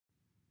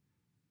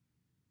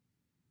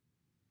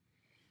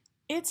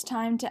It's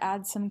time to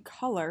add some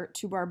color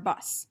to our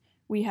bus.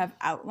 We have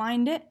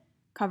outlined it,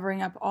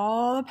 covering up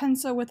all the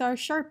pencil with our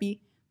Sharpie.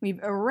 We've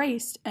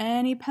erased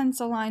any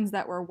pencil lines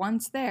that were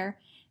once there,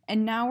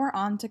 and now we're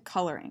on to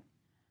coloring.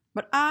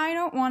 But I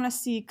don't want to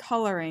see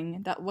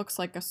coloring that looks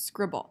like a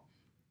scribble.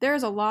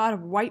 There's a lot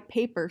of white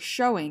paper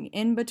showing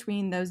in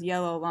between those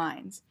yellow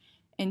lines.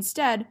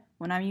 Instead,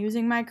 when I'm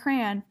using my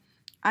crayon,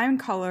 I'm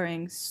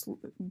coloring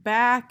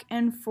back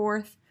and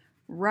forth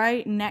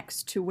right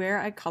next to where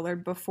I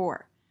colored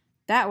before.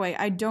 That way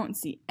I don't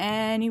see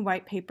any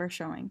white paper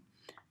showing.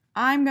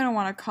 I'm going to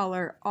want to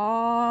color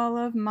all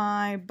of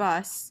my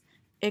bus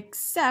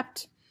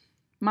except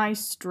my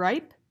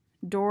stripe,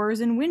 doors,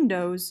 and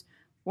windows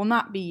will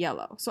not be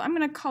yellow. So I'm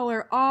going to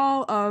color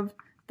all of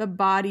the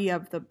body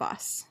of the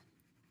bus.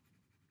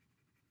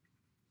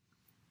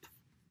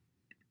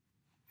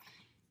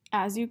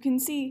 As you can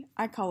see,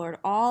 I colored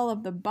all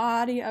of the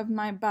body of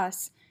my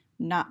bus,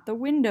 not the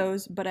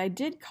windows, but I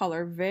did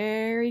color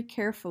very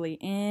carefully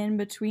in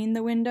between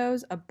the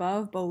windows,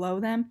 above, below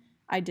them.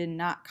 I did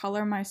not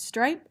color my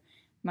stripe,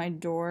 my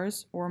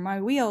doors, or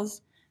my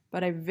wheels,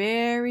 but I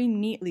very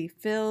neatly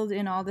filled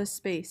in all this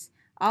space.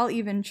 I'll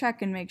even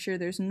check and make sure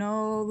there's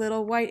no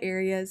little white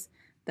areas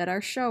that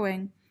are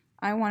showing.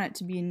 I want it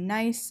to be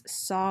nice,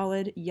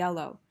 solid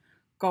yellow.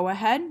 Go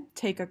ahead,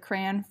 take a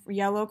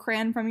yellow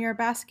crayon from your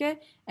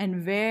basket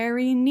and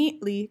very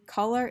neatly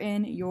color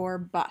in your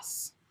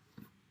bus.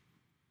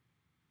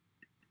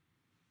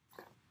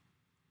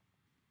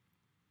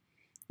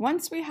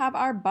 Once we have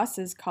our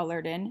buses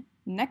colored in,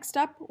 next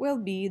up will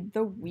be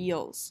the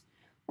wheels.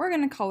 We're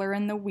going to color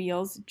in the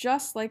wheels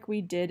just like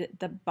we did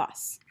the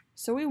bus.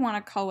 So we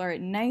want to color it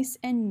nice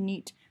and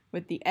neat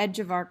with the edge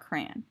of our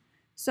crayon.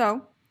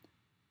 So,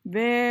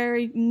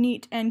 very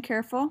neat and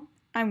careful.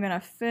 I'm going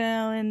to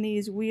fill in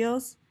these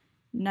wheels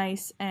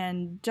nice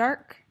and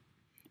dark,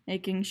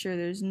 making sure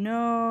there's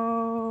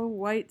no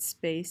white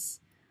space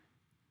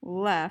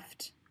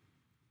left.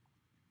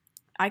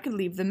 I could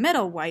leave the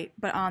middle white,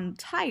 but on the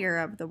tire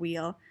of the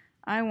wheel,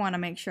 I want to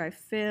make sure I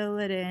fill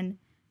it in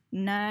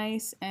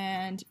nice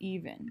and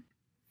even.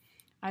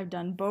 I've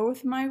done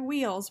both my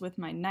wheels with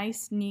my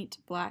nice, neat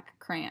black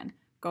crayon.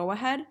 Go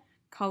ahead,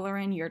 color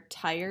in your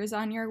tires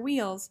on your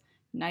wheels,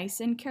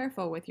 nice and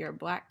careful with your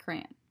black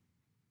crayon.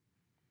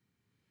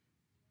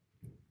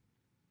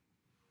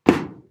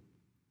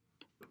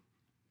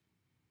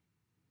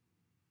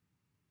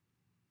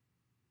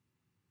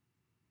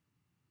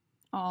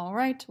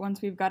 Alright,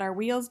 once we've got our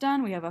wheels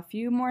done, we have a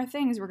few more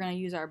things we're going to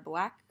use our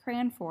black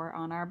crayon for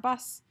on our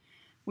bus.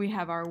 We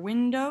have our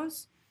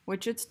windows,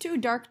 which it's too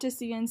dark to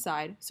see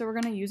inside, so we're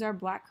going to use our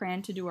black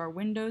crayon to do our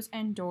windows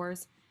and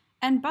doors.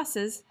 And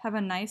buses have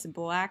a nice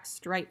black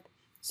stripe.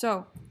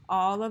 So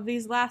all of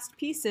these last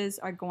pieces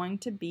are going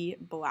to be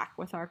black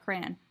with our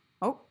crayon.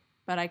 Oh,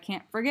 but I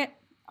can't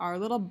forget our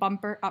little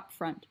bumper up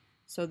front.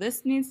 So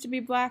this needs to be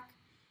black,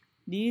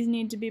 these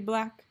need to be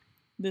black,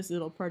 this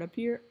little part up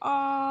here,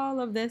 all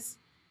of this,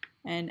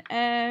 and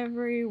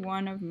every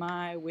one of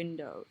my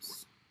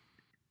windows.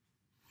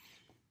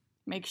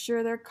 Make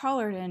sure they're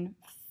colored in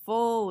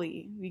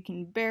fully. We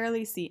can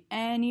barely see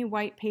any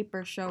white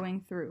paper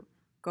showing through.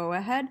 Go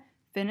ahead,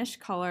 finish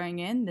coloring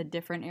in the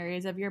different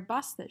areas of your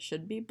bus that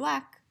should be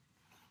black.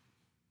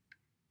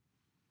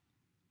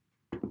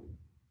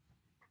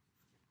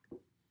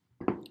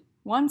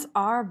 Once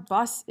our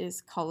bus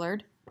is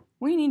colored,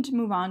 we need to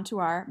move on to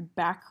our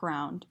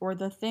background, or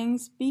the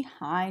things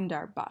behind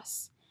our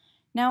bus.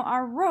 Now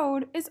our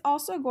road is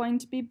also going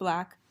to be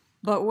black,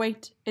 but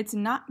wait, it's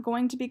not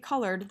going to be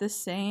colored the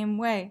same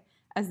way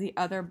as the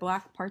other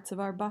black parts of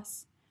our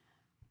bus.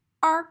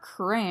 Our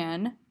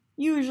crayon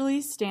usually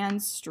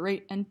stands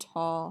straight and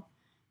tall,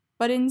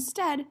 but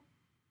instead,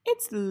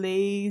 it's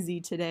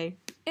lazy today.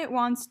 It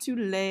wants to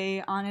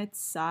lay on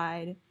its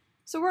side.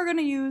 So we're going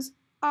to use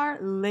our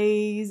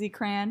lazy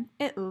crayon.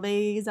 It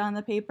lays on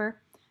the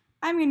paper.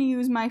 I'm going to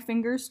use my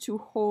fingers to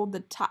hold the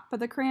top of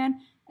the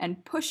crayon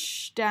and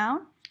push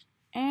down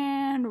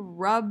and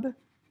rub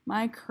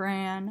my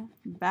crayon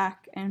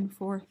back and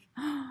forth.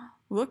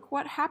 Look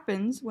what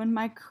happens when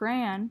my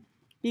crayon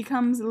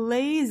becomes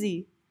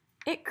lazy.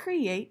 It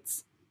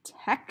creates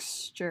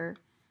texture.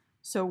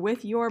 So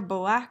with your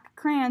black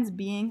crayons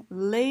being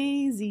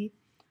lazy,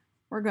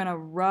 we're going to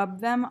rub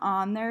them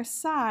on their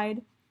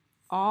side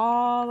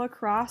all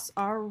across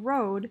our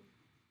road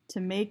to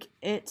make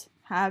it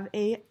have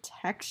a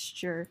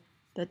texture,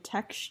 the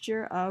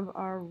texture of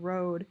our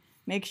road.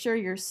 Make sure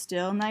you're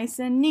still nice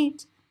and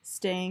neat,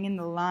 staying in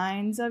the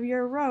lines of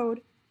your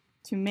road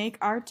to make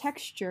our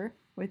texture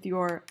with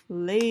your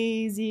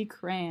lazy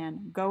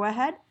crayon. Go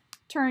ahead,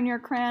 turn your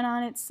crayon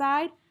on its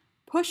side,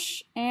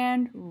 push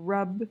and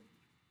rub.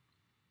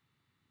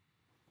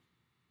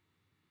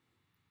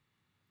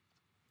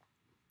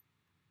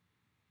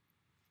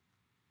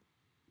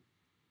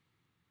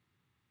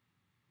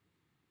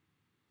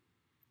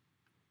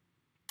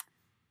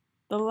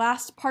 The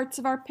last parts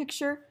of our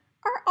picture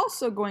are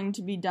also going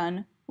to be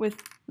done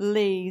with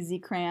lazy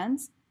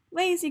crayons.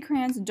 Lazy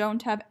crayons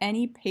don't have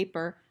any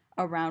paper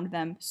around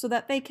them so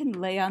that they can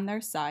lay on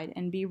their side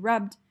and be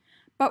rubbed.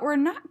 But we're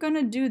not going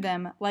to do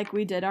them like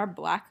we did our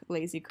black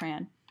lazy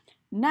crayon.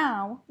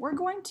 Now we're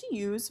going to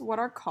use what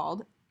are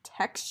called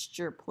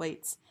texture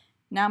plates.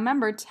 Now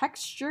remember,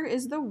 texture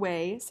is the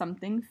way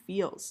something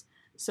feels.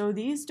 So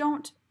these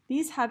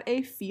have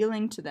a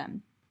feeling to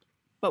them.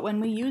 But when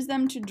we use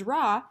them to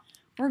draw,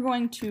 we're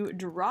going to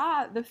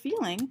draw the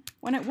feeling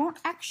when it won't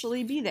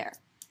actually be there.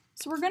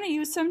 So we're going to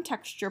use some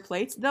texture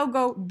plates. They'll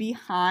go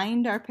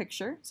behind our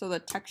picture. So the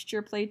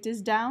texture plate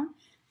is down,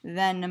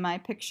 then my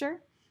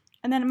picture.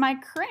 And then my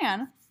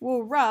crayon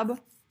will rub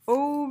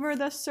over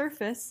the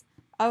surface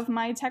of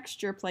my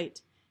texture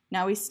plate.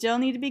 Now we still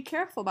need to be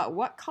careful about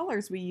what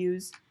colors we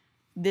use.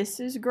 This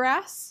is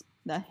grass,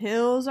 the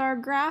hills are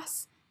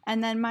grass,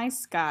 and then my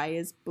sky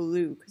is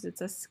blue because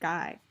it's a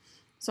sky.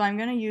 So I'm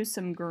going to use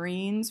some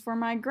greens for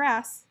my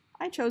grass.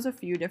 I chose a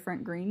few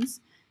different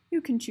greens.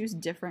 You can choose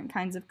different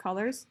kinds of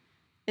colors.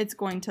 It's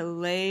going to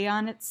lay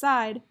on its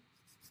side,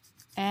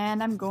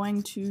 and I'm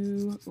going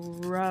to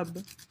rub.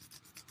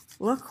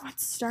 Look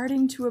what's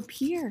starting to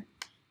appear.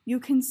 You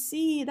can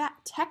see that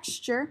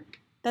texture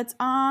that's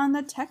on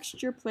the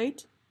texture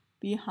plate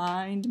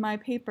behind my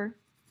paper.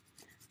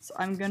 So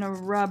I'm going to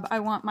rub. I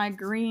want my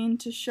green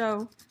to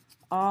show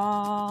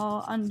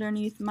all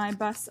underneath my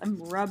bus.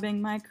 I'm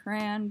rubbing my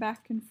crayon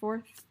back and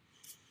forth,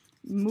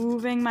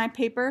 moving my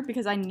paper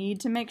because I need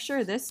to make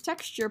sure this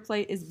texture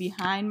plate is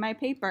behind my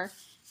paper.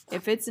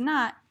 If it's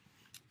not,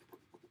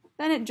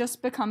 then it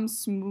just becomes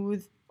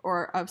smooth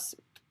or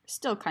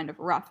still kind of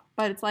rough,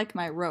 but it's like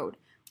my road.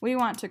 We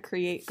want to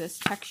create this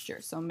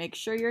texture, so make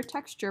sure your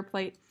texture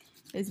plate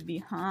is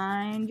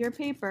behind your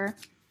paper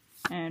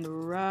and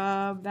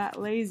rub that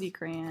lazy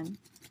crayon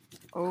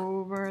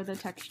over the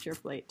texture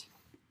plate.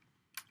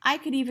 I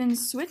could even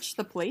switch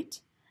the plate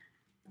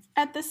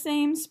at the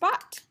same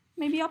spot.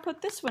 Maybe I'll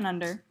put this one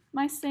under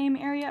my same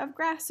area of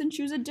grass and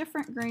choose a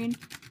different green,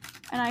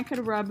 and I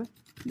could rub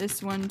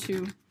this one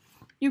too.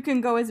 You can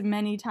go as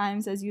many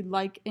times as you'd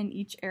like in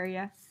each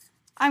area.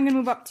 I'm going to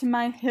move up to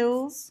my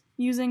hills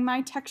using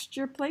my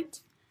texture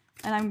plate,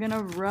 and I'm going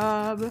to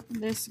rub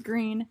this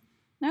green.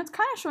 Now it's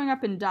kind of showing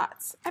up in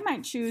dots. I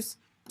might choose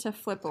to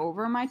flip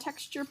over my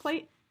texture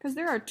plate because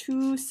there are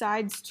two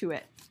sides to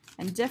it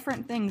and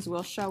different things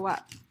will show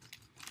up.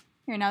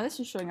 Here, now this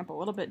is showing up a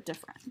little bit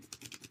different.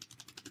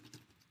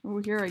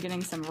 Ooh, here we're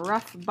getting some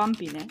rough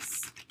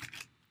bumpiness.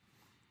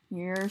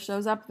 Here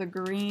shows up the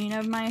green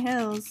of my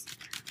hills.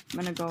 I'm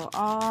going to go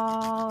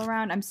all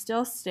around. I'm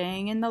still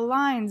staying in the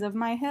lines of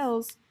my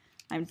hills.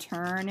 I'm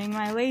turning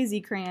my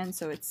lazy crayon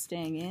so it's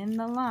staying in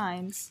the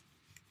lines.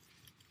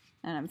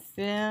 And I'm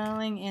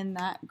filling in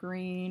that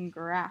green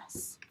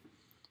grass.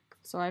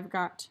 So I've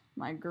got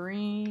my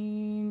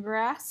green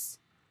grass.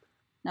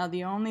 Now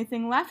the only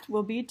thing left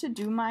will be to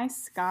do my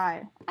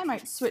sky. I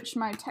might switch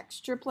my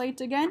texture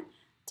plate again,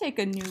 take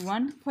a new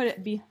one, put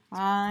it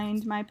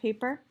behind my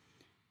paper,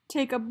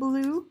 take a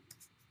blue,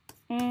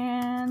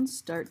 and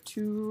start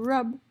to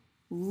rub.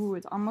 Ooh,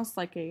 it's almost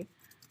like a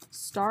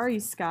starry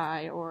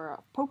sky or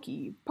a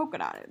polka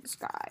dotted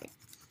sky,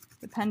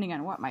 depending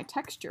on what my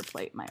texture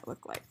plate might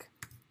look like.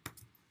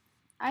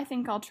 I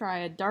think I'll try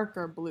a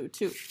darker blue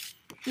too.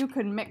 You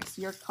could mix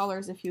your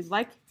colors if you'd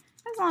like,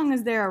 as long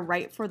as they're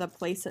right for the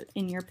place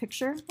in your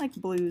picture, like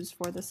blues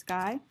for the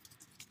sky.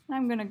 And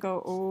I'm going to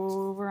go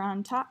over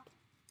on top,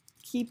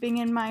 keeping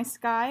in my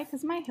sky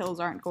because my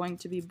hills aren't going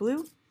to be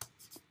blue.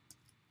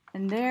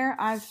 And there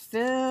I've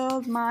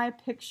filled my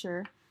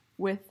picture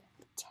with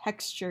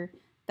texture.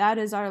 That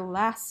is our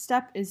last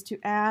step, is to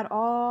add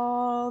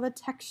all the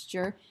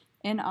texture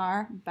in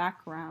our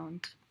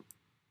background.